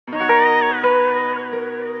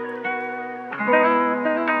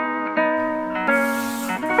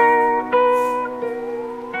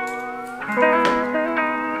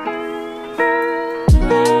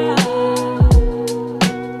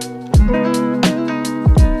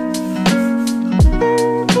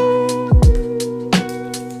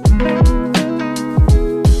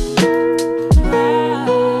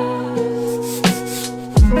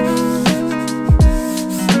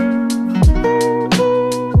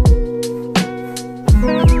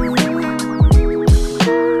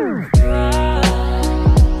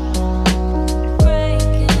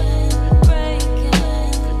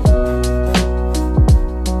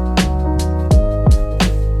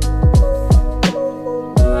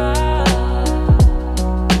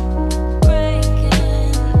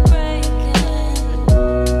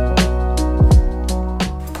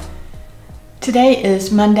Today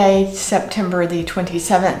is Monday, September the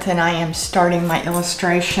 27th, and I am starting my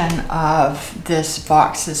illustration of this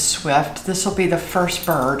Vaux's Swift. This will be the first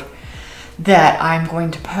bird that I'm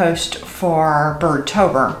going to post for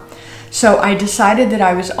Birdtober. So I decided that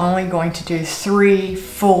I was only going to do 3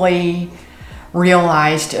 fully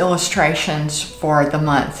realized illustrations for the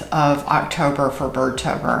month of October for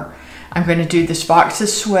Birdtober. I'm going to do this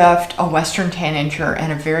Vaux's Swift, a Western Tanager,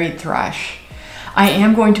 and a varied thrush. I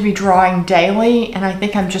am going to be drawing daily, and I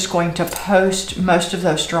think I'm just going to post most of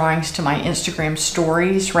those drawings to my Instagram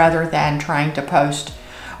stories rather than trying to post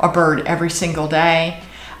a bird every single day.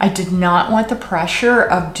 I did not want the pressure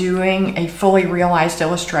of doing a fully realized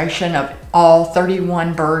illustration of all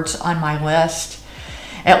 31 birds on my list,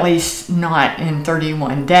 at least not in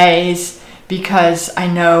 31 days, because I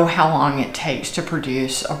know how long it takes to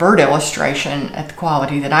produce a bird illustration at the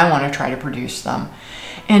quality that I want to try to produce them.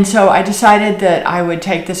 And so I decided that I would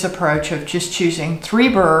take this approach of just choosing 3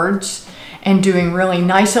 birds and doing really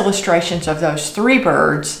nice illustrations of those 3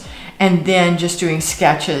 birds, and then just doing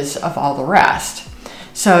sketches of all the rest.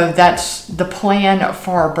 So that's the plan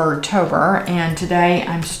for Birdtober, and today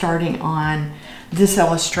I'm starting on this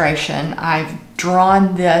illustration. I've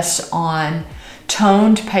drawn this on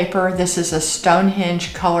toned paper. This is a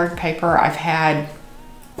Stonehenge colored paper I've had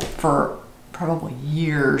for probably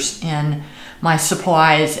years in my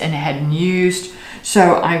supplies and hadn't used.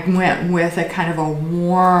 So I went with a kind of a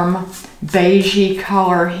warm beigey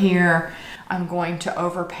color here. I'm going to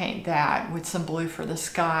overpaint that with some blue for the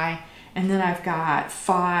sky. And then I've got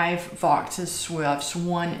 5 Vaux's Swifts,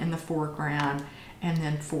 1 in the foreground and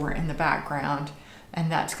then 4 in the background.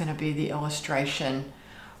 And that's going to be the illustration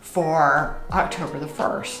for October the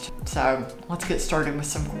 1st. So let's get started with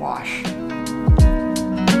some gouache.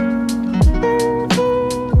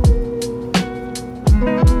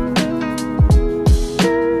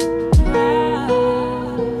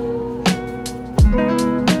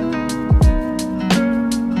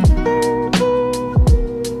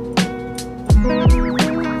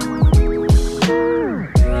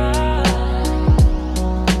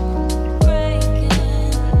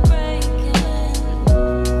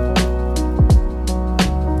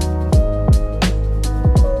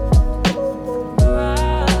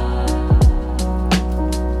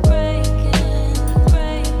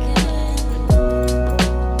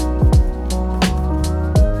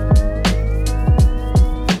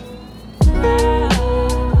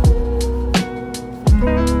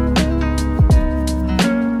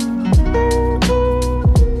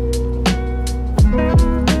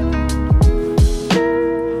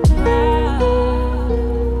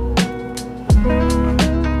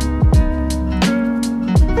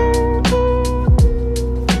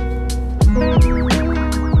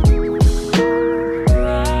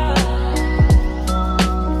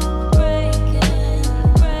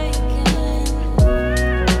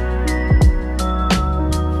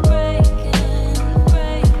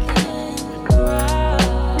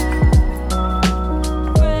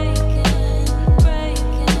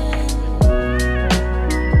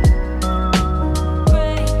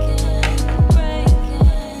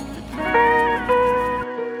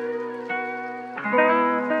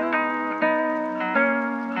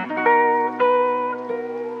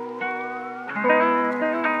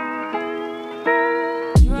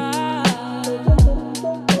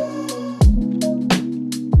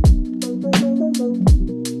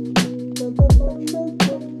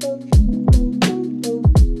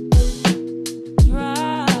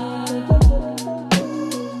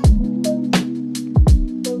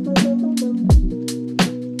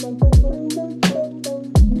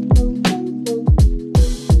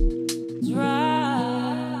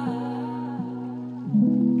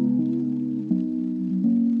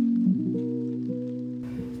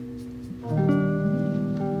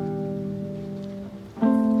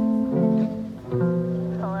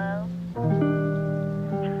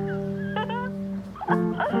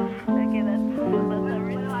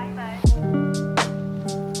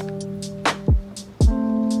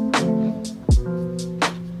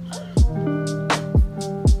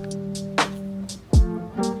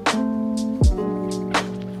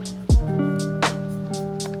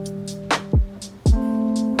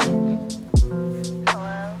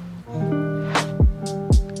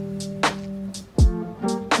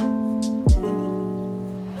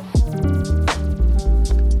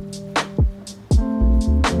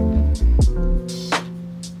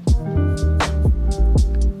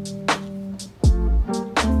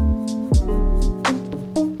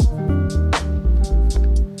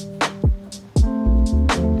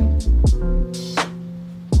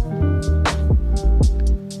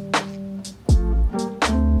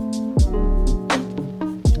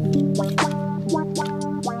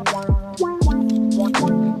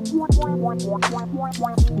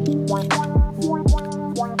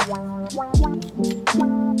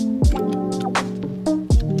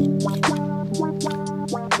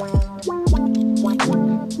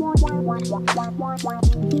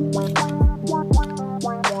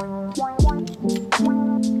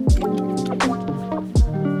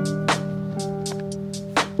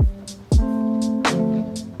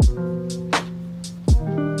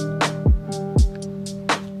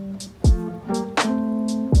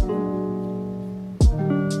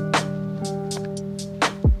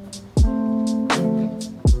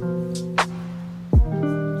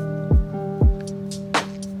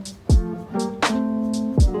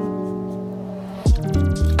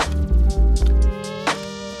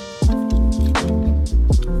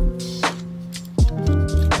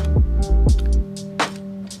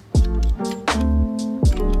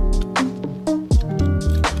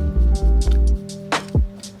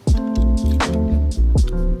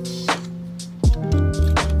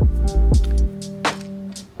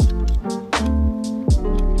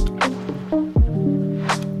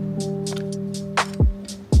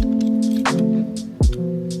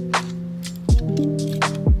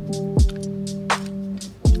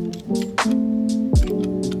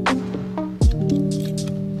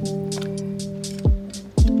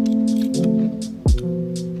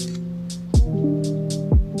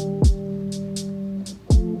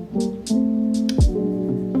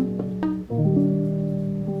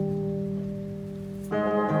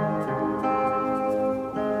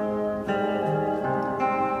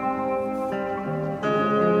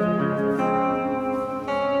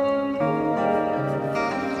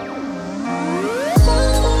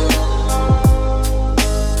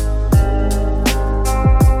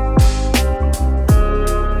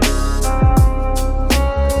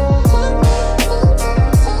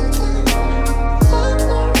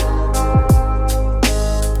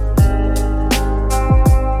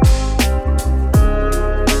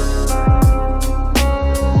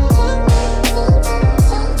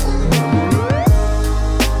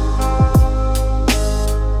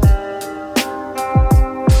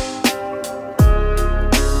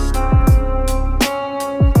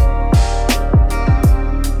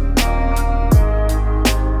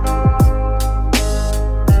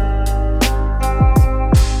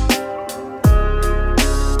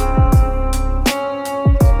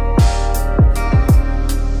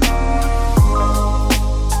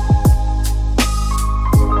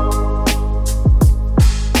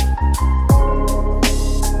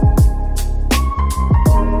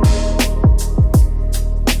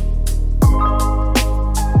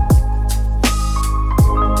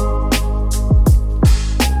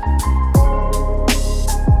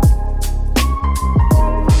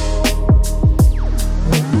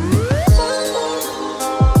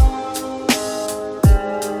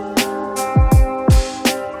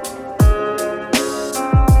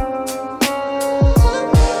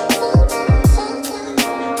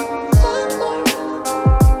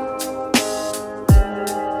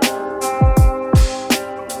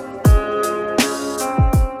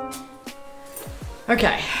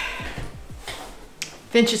 Okay,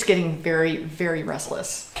 Finch is getting very, very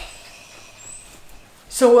restless.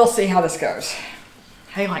 So we'll see how this goes.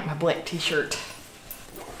 I like my black t-shirt.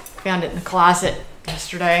 Found it in the closet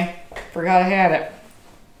yesterday. Forgot I had it.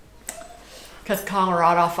 Cut the collar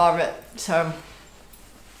right off of it. So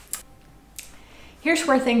here's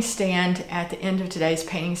where things stand at the end of today's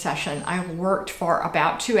painting session. I worked for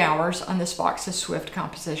about 2 hours on this Vaux Swift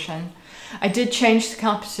composition. I did change the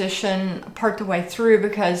composition part the way through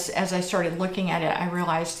because as I started looking at it, I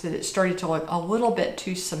realized that it started to look a little bit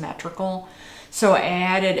too symmetrical. So I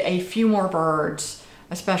added a few more birds,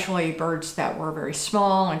 especially birds that were very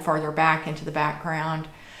small and farther back into the background.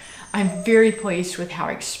 I'm very pleased with how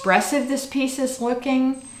expressive this piece is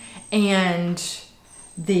looking, and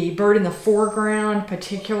the bird in the foreground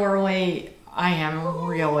particularly, I am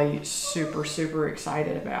really super, super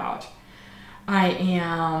excited about. I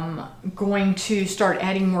am going to start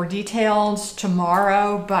adding more details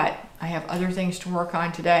tomorrow, but I have other things to work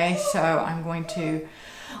on today, so I'm going to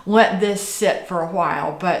let this sit for a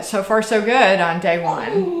while. But so far so good on day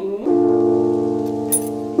one.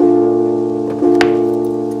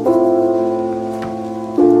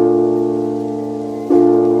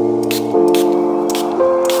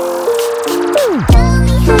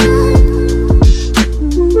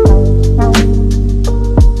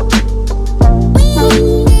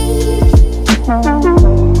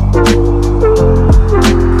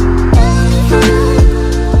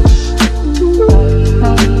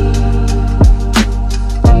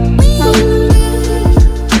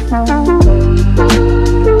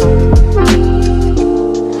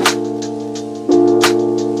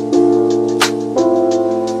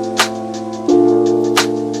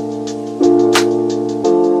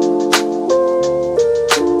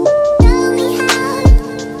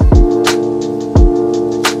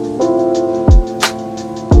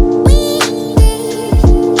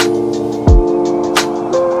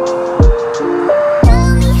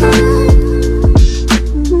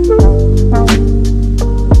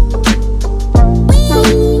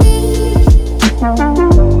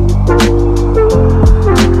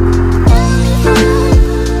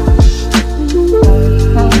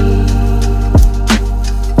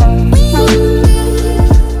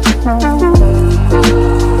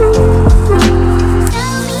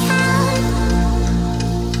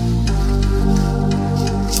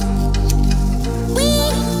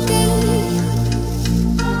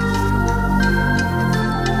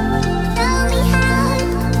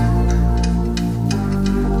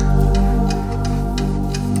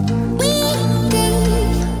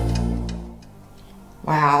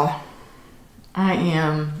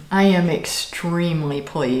 I am extremely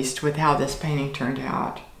pleased with how this painting turned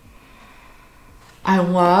out. I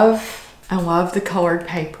love the colored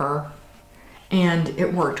paper, and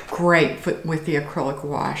it worked great with the acrylic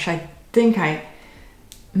gouache. I think I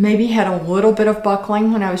maybe had a little bit of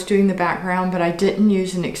buckling when I was doing the background, but I didn't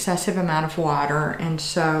use an excessive amount of water, and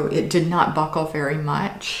so it did not buckle very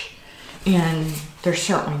much. And there's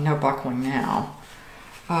certainly no buckling now.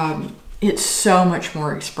 It's so much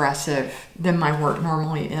more expressive than my work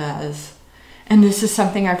normally is. And this is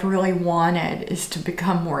something I've really wanted, is to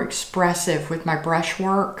become more expressive with my brush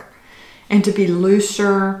work and to be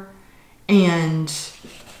looser. And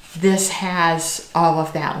this has all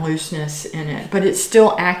of that looseness in it, but it's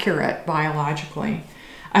still accurate biologically.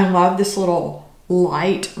 I love this little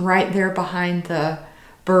light right there behind the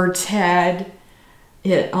bird's head.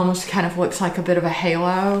 It almost kind of looks like a bit of a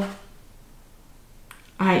halo.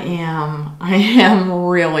 I am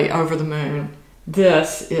really over the moon.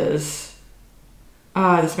 This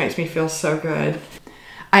makes me feel so good.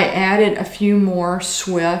 I added a few more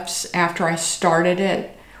swifts after I started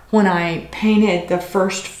it. When I painted the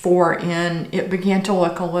first 4 in, it began to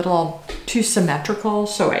look a little too symmetrical,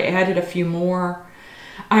 so I added a few more.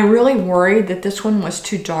 I really worried that this one was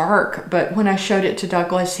too dark, but when I showed it to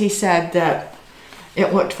Douglas, he said that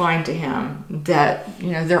it looked fine to him, that,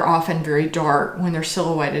 you know, they're often very dark when they're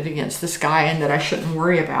silhouetted against the sky, and that I shouldn't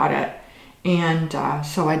worry about it. And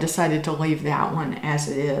so I decided to leave that one as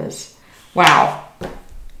it is. Wow.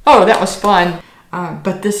 Oh, that was fun.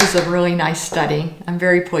 But this is a really nice study. I'm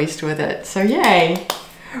very pleased with it. So yay.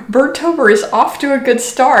 Birdtober is off to a good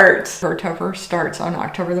start. Birdtober starts on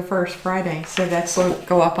October the 1st, Friday. So that's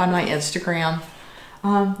go up on my Instagram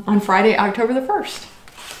on Friday, October the 1st.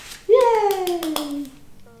 Yay!